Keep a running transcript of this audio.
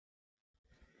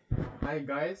Hi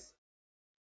guys,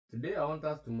 today I want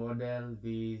us to model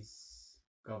this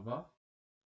cover,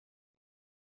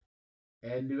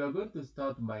 and we are going to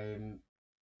start by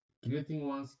creating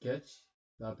one sketch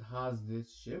that has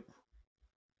this shape,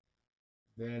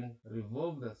 then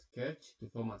revolve the sketch to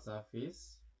form a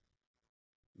surface.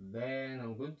 Then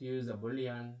I'm going to use a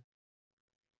Boolean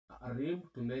rib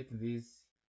to make these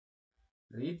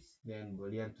ribs, then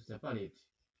Boolean to separate.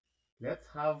 Let's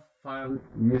have fun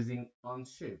using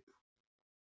Onshape.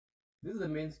 This is the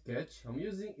main sketch. I'm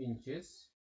using inches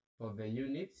for the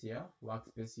units here,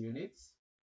 workspace units.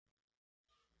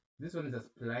 This one is a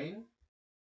spline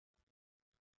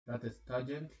that is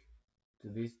tangent to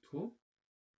these two,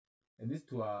 and these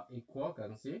two are equal. You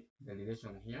can see the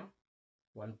relation here,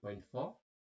 1.4,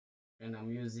 and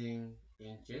I'm using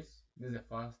inches. This is the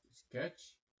first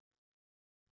sketch.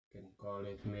 You can call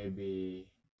it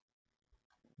maybe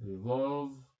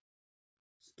revolve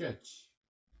sketch.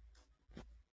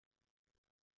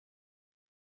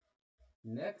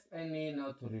 Next, I need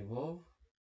now to revolve.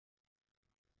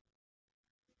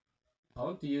 I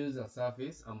want to use a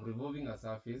surface. I'm revolving a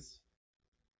surface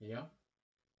here,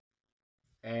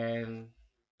 and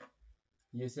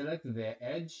you select the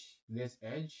edge, this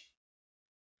edge.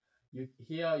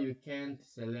 Here you can't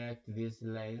select these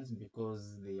lines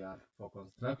because they are for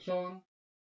construction.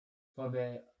 For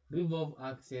the revolve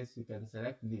axis, you can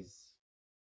select this.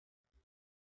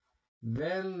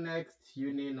 Then next,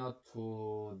 you need not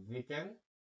to thicken.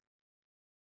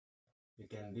 You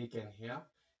can thicken here.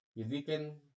 You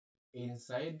thicken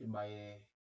inside by a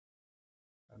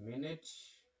minute.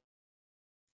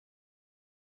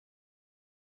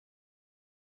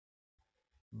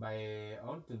 I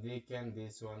want to thicken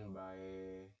this one by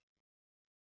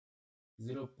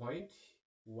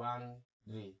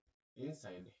 0.13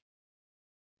 inside,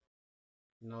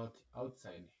 not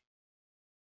outside.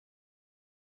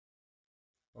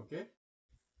 Okay,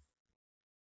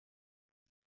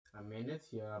 a minute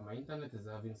here. My internet is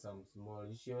having some small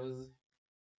issues.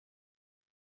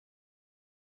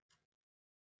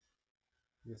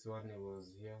 This one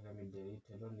was here. Let me delete.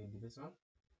 I don't need this one.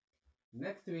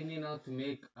 Next, we need now to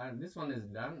make, and this one is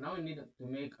done. Now we need to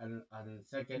make a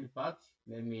second part.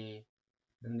 Let me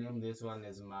rename this one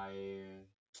as my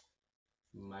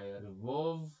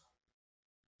revolve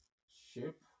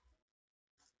shape.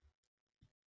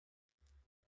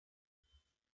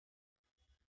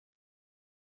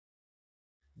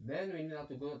 Then we need now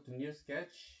to go to new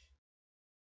sketch.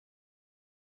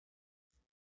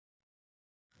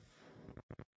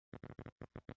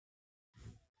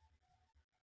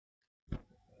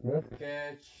 This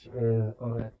sketch is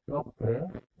on the top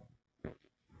plane. You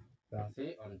can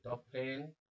see on top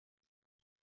plane.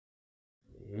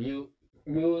 You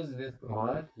use this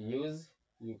command. This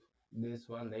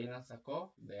one, the inner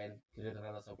circle, then create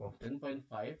another circle of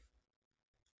 10.5,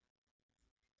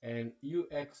 and you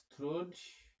extrude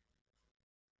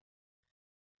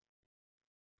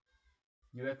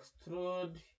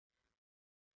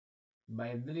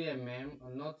by 3 mm,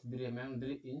 or not 3 mm,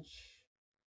 3 inch,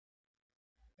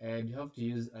 and you have to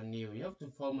use a new, you have to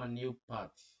form a new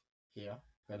part here.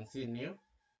 You can see new,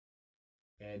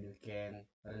 and you can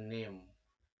rename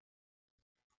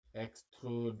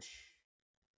extrude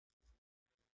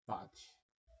part.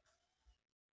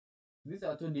 These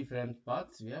are two different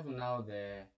parts. We have now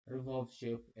the revolve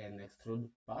shape and extrude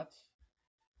part.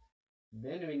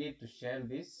 Then we need to shell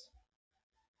this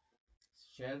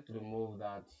shell to remove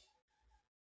that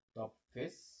top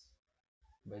face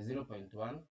by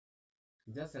 0.1.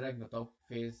 Just select the top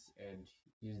face and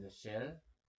use the shell.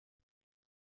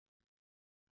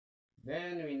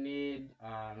 Then we need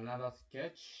another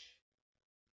sketch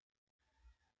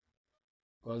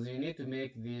because we need to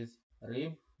make this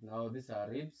rib. Now these are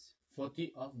ribs,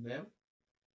 40 of them.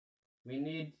 We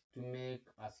need to make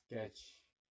a sketch.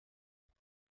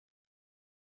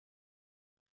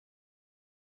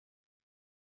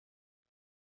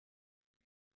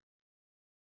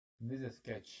 This is a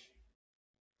sketch.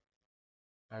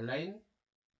 Align.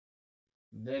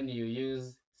 Then you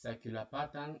use circular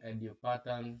pattern and you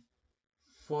pattern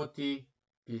 40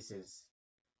 pieces.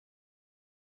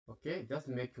 Okay, just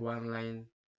make one line,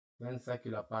 then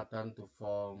circular pattern to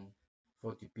form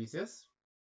 40 pieces.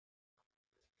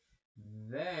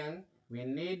 Then we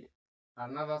need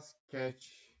another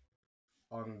sketch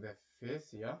on the face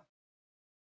here,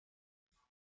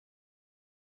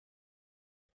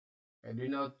 and we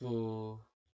know to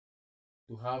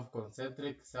have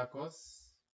concentric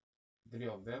circles, 3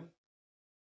 of them.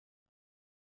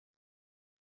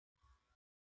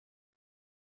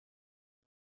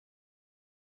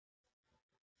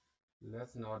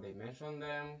 Let's now dimension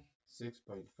them,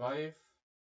 6.5.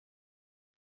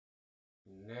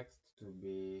 next to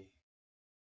be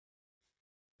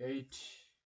 8,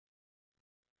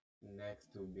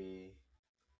 next to be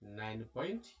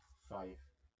 9.5.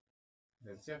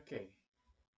 Then say okay.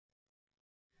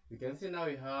 You can see now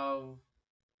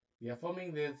we are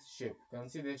forming this shape. You can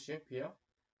see this shape here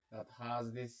that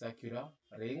has these circular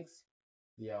rings.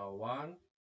 There are 1,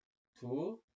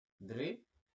 2, 3,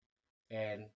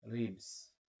 and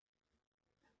ribs.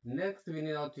 Next, we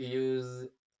need now to use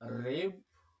rib.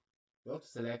 We have to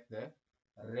select the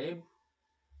rib.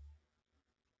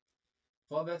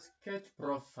 For the sketch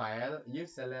profile, you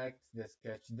select the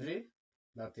sketch 3,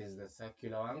 that is the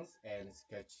circular ones, and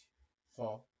sketch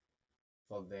 4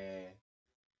 for the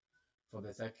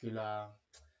circular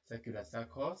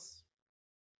circles.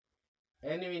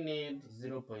 And we need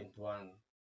 0.1.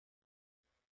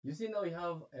 You see now we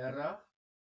have error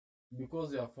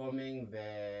because we are forming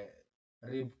the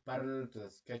rib parallel to the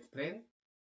sketch plane.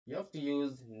 You have to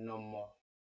use normal.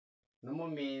 Normal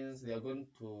means they are going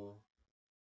to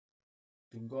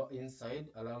go inside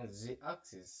along the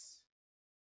z-axis.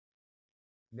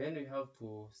 Then we have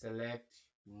to select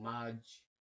merge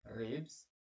ribs.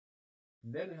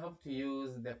 Then we have to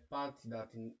use the part that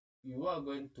you are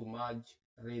going to merge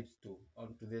ribs to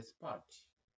onto this part.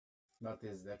 That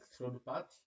is the extrude part.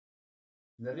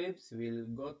 The ribs will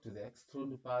go to the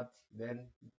extrude part, then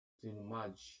to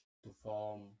merge to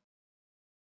form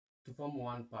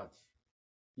one part.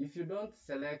 If you don't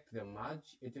select the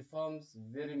merge, it forms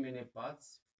very many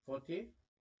parts, 40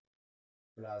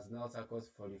 plus now circles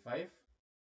 45.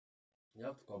 You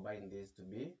have to combine this to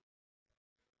be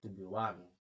 1.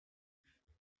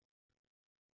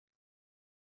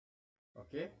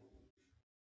 Okay.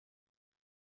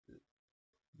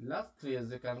 Lastly,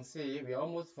 as you can see, we are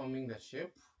almost forming the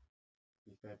shape.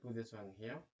 If I put this one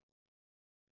here,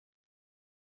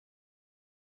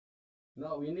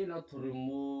 now we need now to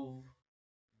remove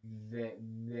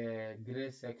the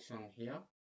gray section here.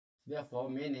 Therefore,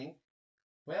 meaning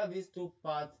where these two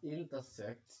parts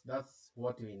intersect, that's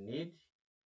what we need.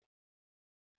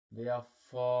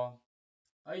 Therefore,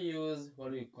 I use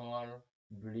what we call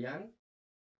Boolean.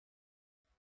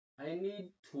 I need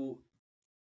to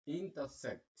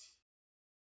intersect.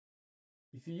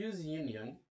 If you use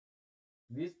union,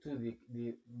 these two,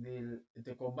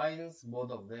 it combines both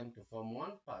of them to form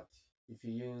one part if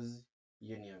you use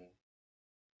union.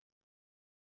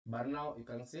 But now you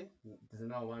can see it is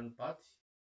now one part.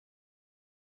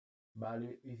 But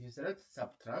if you select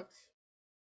subtract,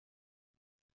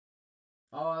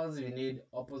 ours we need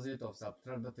opposite of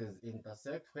subtract, that is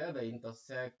intersect. Where the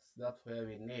intersects, that's where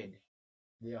we need.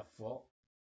 Therefore,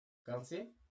 you can see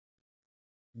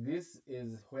this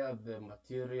is where the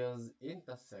materials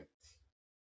intersect.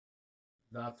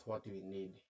 That's what we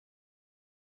need.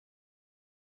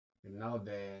 And now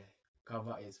the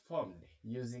cover is formed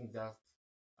using just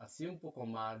a simple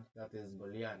command, that is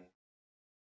Boolean.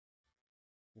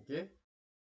 Okay,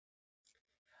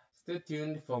 stay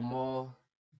tuned for more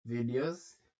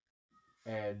videos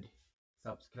and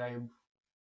subscribe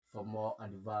for more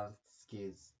advanced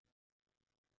skills.